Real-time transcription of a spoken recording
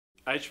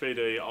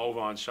HVD Old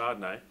Vine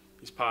Chardonnay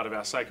is part of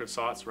our Sacred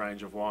Sites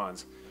range of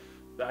wines.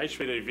 The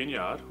HVD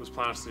vineyard was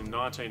planted in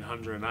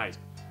 1908,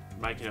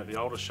 making it the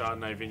oldest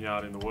Chardonnay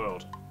vineyard in the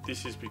world.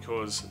 This is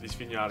because this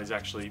vineyard is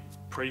actually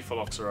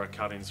pre-phylloxera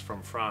cuttings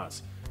from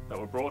France that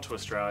were brought to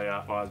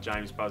Australia by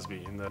James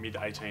Busby in the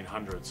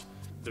mid-1800s.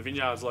 The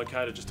vineyard is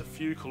located just a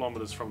few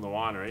kilometres from the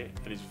winery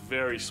and is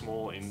very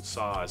small in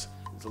size.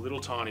 It's a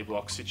little tiny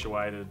block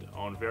situated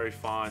on very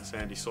fine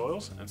sandy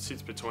soils and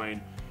sits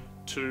between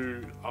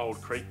two old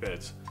creek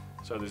beds.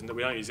 So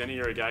we don't use any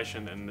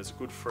irrigation, and there's a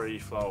good free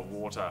flow of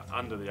water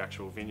under the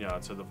actual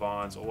vineyard, so the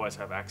vines always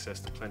have access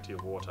to plenty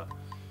of water.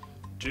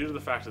 Due to the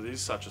fact that it is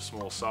such a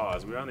small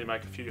size, we only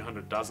make a few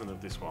hundred dozen of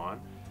this wine,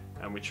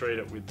 and we treat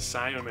it with the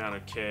same amount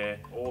of care,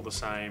 or the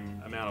same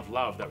amount of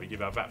love that we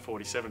give our VAT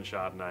 47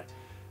 Chardonnay.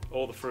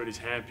 All the fruit is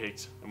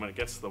hand-picked, and when it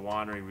gets to the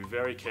winery, we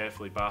very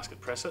carefully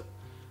basket press it.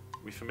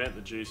 We ferment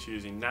the juice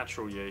using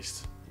natural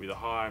yeast with a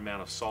high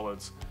amount of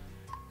solids,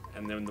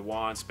 and then the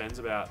wine spends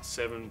about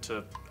 7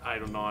 to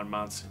 8 or 9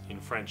 months in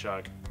French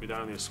oak, with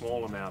only a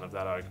small amount of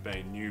that oak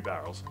being new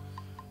barrels.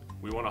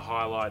 We want to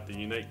highlight the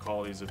unique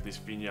qualities of this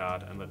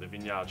vineyard and let the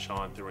vineyard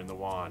shine through in the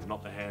wine,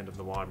 not the hand of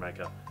the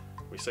winemaker.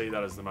 We see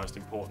that as the most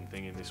important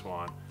thing in this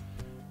wine.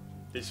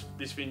 This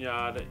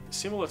vineyard,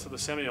 similar to the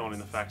Semillon in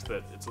the fact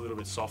that it's a little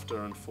bit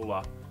softer and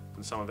fuller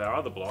than some of our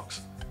other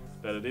blocks,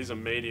 but it is a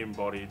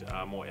medium-bodied,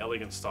 more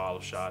elegant style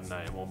of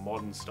Chardonnay, a more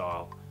modern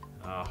style,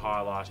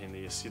 highlighting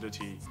the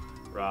acidity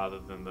rather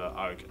than the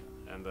oak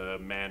and the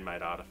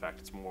man-made artefact.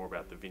 It's more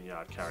about the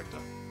vineyard character.